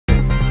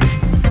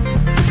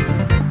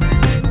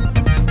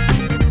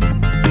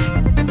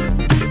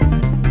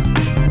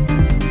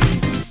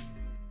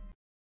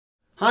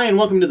Hi, and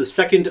welcome to the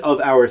second of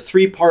our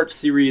three-part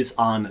series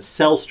on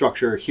cell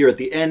structure here at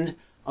the end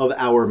of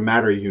our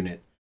matter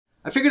unit.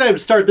 I figured I would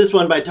start this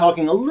one by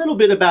talking a little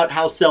bit about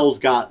how cells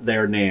got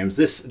their names.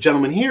 This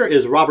gentleman here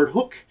is Robert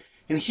Hooke,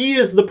 and he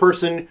is the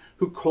person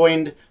who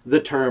coined the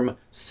term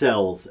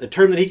cells, a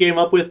term that he came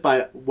up with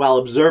while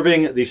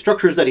observing the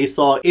structures that he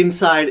saw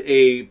inside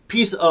a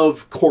piece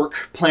of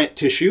cork plant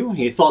tissue.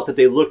 He thought that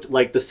they looked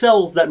like the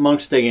cells that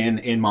monks stay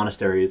in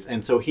monasteries,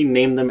 and so he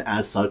named them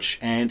as such,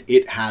 and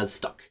it has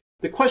stuck.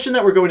 The question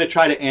that we're going to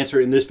try to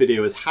answer in this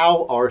video is,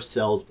 how are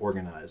cells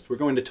organized? We're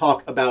going to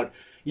talk about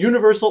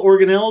universal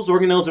organelles,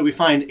 organelles that we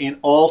find in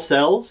all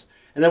cells,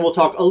 and then we'll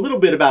talk a little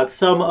bit about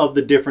some of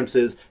the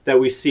differences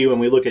that we see when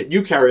we look at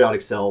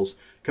eukaryotic cells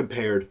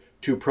compared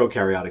to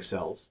prokaryotic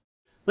cells.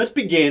 Let's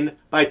begin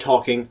by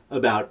talking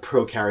about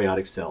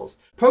prokaryotic cells.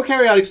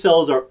 Prokaryotic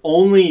cells are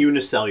only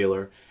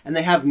unicellular, and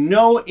they have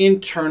no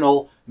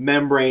internal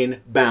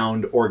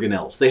membrane-bound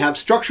organelles. They have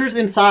structures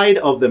inside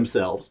of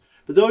themselves,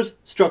 but those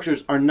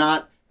structures are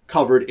not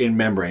covered in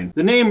membrane.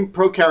 The name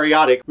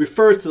prokaryotic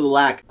refers to the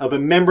lack of a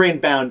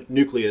membrane-bound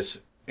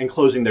nucleus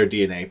enclosing their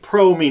DNA.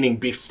 Pro meaning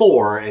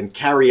before and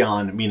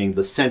karyon meaning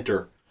the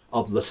center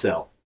of the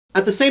cell.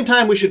 At the same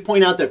time, we should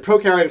point out that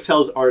prokaryotic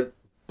cells are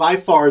by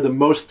far the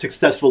most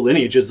successful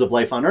lineages of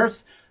life on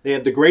Earth. They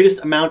have the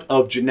greatest amount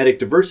of genetic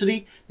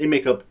diversity. They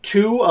make up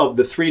 2 of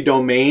the 3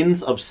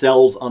 domains of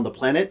cells on the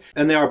planet,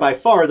 and they are by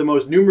far the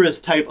most numerous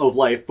type of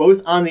life,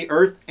 both on the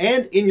Earth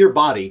and in your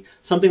body.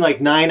 Something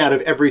like 9 out of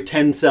every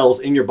 10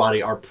 cells in your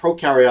body are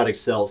prokaryotic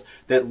cells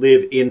that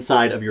live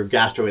inside of your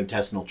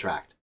gastrointestinal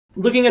tract.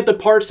 Looking at the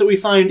parts that we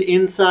find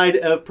inside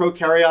of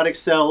prokaryotic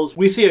cells,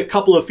 we see a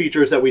couple of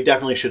features that we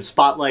definitely should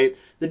spotlight.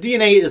 The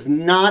DNA is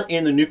not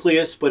in the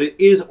nucleus, but it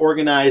is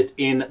organized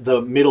in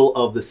the middle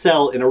of the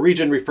cell in a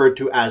region referred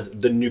to as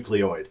the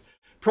nucleoid.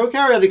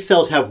 Prokaryotic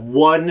cells have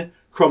 1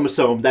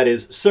 chromosome that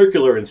is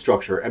circular in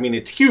structure. I mean,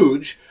 it's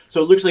huge,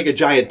 so it looks like a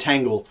giant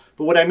tangle.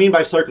 But what I mean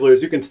by circular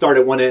is you can start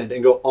at one end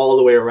and go all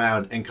the way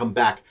around and come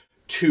back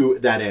to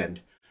that end.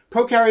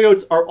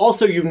 Prokaryotes are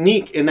also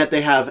unique in that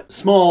they have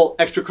small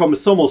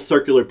extrachromosomal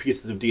circular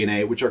pieces of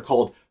DNA, which are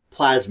called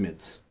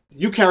plasmids.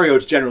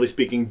 Eukaryotes, generally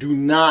speaking, do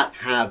not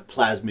have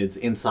plasmids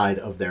inside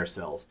of their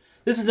cells.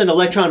 This is an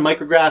electron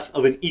micrograph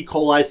of an E.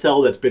 coli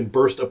cell that's been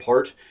burst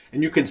apart,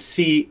 and you can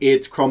see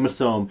its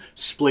chromosome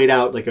splayed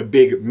out like a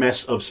big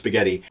mess of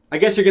spaghetti. I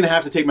guess you're going to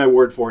have to take my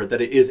word for it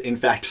that it is in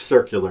fact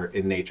circular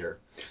in nature.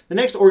 The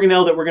next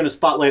organelle that we're going to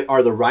spotlight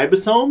are the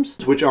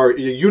ribosomes, which are a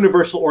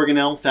universal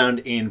organelle found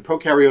in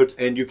prokaryotes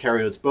and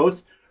eukaryotes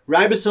both.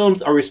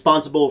 Ribosomes are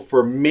responsible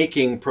for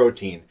making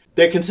protein.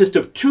 They consist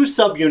of 2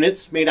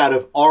 subunits made out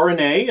of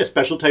RNA, a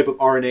special type of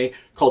RNA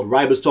called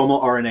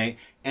ribosomal RNA,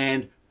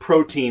 and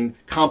protein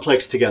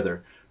complexed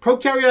together.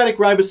 Prokaryotic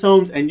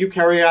ribosomes and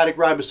eukaryotic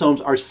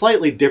ribosomes are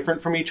slightly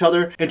different from each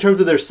other in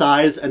terms of their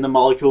size and the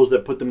molecules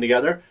that put them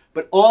together,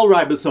 but all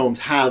ribosomes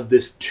have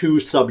this 2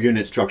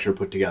 subunit structure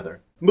put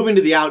together. Moving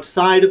to the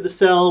outside of the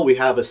cell, we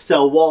have a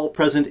cell wall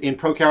present in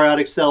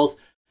prokaryotic cells.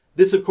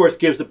 This, of course,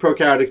 gives the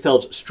prokaryotic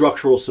cells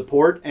structural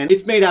support, and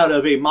it's made out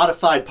of a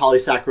modified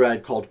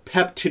polysaccharide called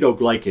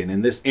peptidoglycan,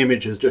 and this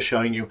image is just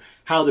showing you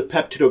how the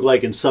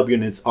peptidoglycan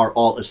subunits are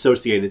all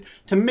associated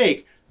to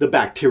make the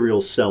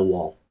bacterial cell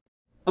wall.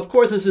 Of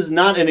course, this is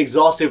not an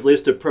exhaustive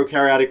list of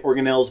prokaryotic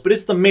organelles, but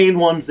it's the main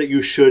ones that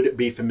you should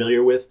be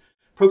familiar with.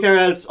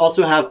 Prokaryotes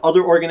also have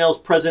other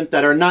organelles present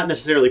that are not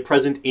necessarily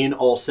present in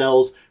all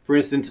cells. For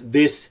instance,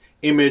 this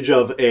image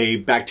of a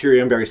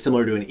bacterium very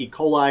similar to an E.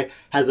 coli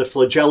has a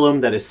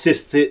flagellum that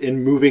assists it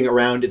in moving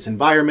around its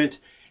environment.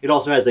 It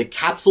also has a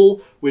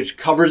capsule which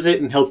covers it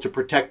and helps to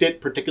protect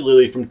it,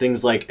 particularly from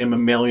things like a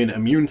mammalian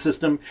immune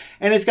system.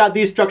 And it's got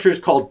these structures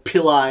called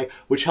pili,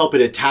 which help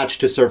it attach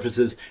to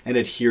surfaces and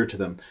adhere to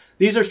them.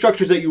 These are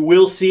structures that you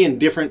will see in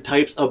different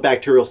types of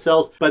bacterial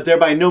cells, but they're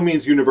by no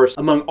means universal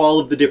among all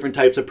of the different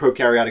types of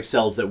prokaryotic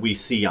cells that we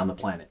see on the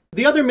planet.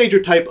 The other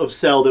major type of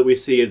cell that we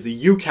see is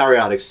the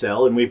eukaryotic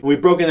cell, and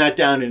we've broken that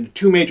down into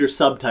 2 major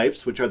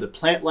subtypes, which are the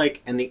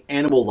plant-like and the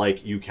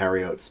animal-like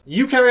eukaryotes.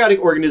 Eukaryotic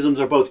organisms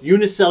are both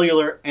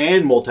unicellular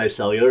and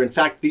multicellular. In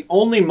fact, the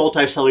only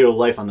multicellular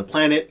life on the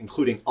planet,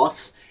 including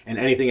us and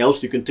anything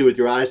else you can see with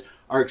your eyes,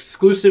 are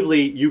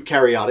exclusively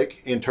eukaryotic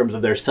in terms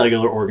of their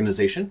cellular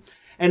organization.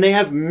 And they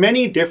have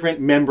many different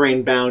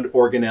membrane-bound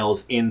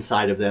organelles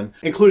inside of them,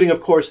 including,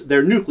 of course,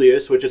 their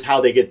nucleus, which is how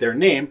they get their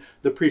name,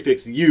 the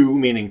prefix "eu"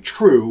 meaning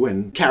true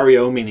and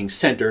 "karyo" meaning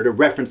center, to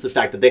reference the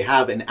fact that they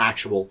have an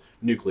actual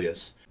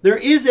nucleus. There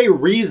is a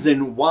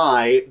reason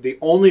why the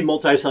only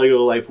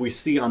multicellular life we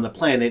see on the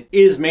planet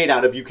is made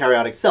out of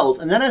eukaryotic cells,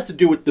 and that has to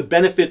do with the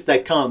benefits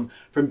that come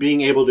from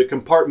being able to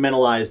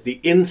compartmentalize the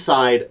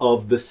inside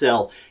of the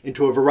cell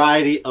into a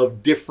variety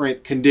of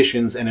different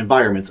conditions and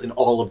environments in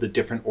all of the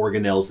different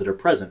organelles that are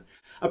present.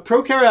 A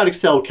prokaryotic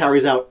cell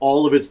carries out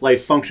all of its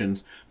life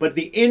functions, but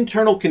the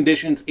internal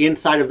conditions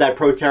inside of that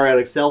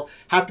prokaryotic cell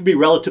have to be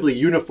relatively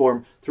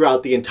uniform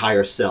throughout the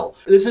entire cell.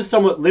 This is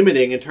somewhat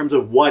limiting in terms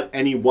of what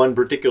any one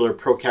particular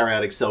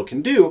prokaryotic cell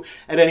can do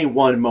at any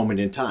one moment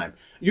in time.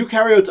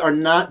 Eukaryotes are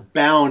not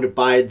bound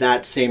by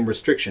that same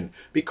restriction.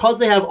 Because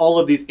they have all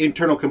of these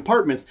internal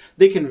compartments,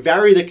 they can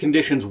vary the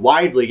conditions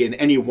widely in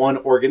any one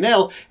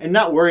organelle and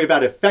not worry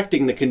about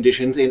affecting the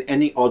conditions in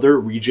any other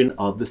region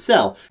of the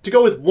cell. To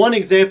go with one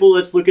example,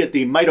 let's look at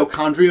the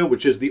mitochondria,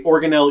 which is the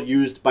organelle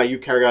used by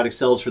eukaryotic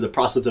cells for the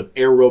process of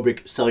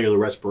aerobic cellular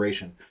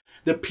respiration.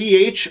 The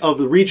pH of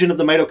the region of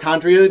the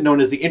mitochondria, known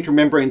as the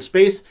intermembrane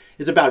space,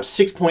 is about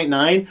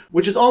 6.9,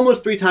 which is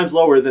almost 3 times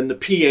lower than the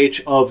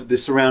pH of the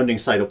surrounding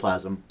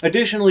cytoplasm.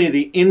 Additionally,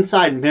 the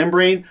inside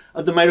membrane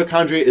of the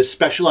mitochondria is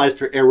specialized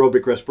for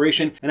aerobic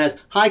respiration and has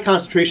high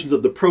concentrations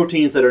of the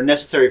proteins that are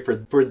necessary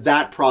for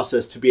that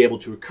process to be able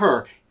to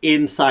occur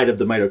inside of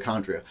the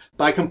mitochondria.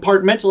 By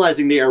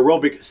compartmentalizing the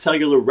aerobic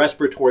cellular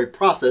respiratory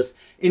process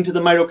into the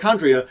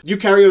mitochondria,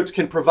 eukaryotes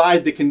can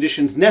provide the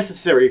conditions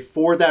necessary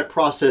for that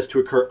process to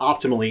occur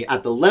optimally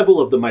at the level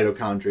of the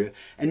mitochondria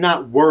and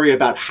not worry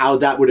about how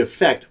that would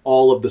affect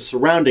all of the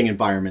surrounding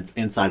environments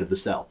inside of the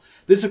cell.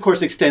 This, of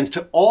course, extends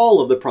to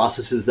all of the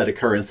processes that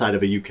occur inside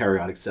of a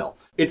eukaryotic cell.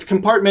 It's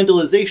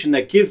compartmentalization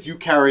that gives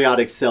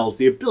eukaryotic cells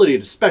the ability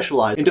to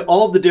specialize into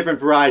all of the different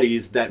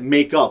varieties that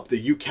make up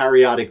the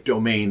eukaryotic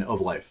domain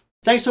of life.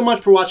 Thanks so much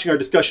for watching our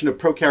discussion of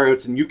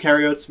prokaryotes and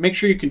eukaryotes. Make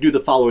sure you can do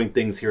the following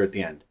things here at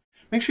the end.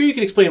 Make sure you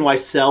can explain why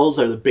cells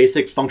are the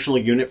basic functional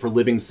unit for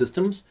living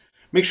systems.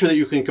 Make sure that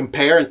you can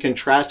compare and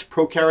contrast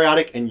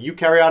prokaryotic and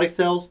eukaryotic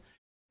cells.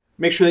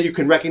 Make sure that you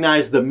can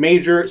recognize the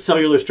major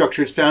cellular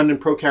structures found in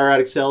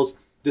prokaryotic cells,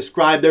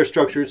 describe their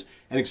structures,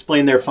 and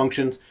explain their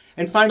functions.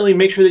 And finally,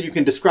 make sure that you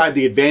can describe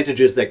the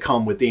advantages that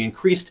come with the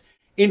increased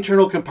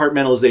internal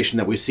compartmentalization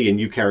that we see in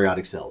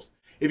eukaryotic cells.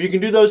 If you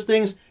can do those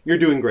things, you're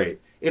doing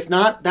great. If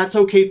not, that's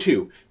okay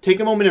too. Take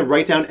a moment and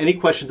write down any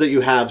questions that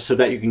you have so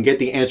that you can get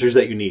the answers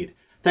that you need.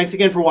 Thanks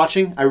again for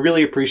watching. I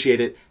really appreciate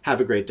it.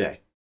 Have a great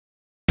day.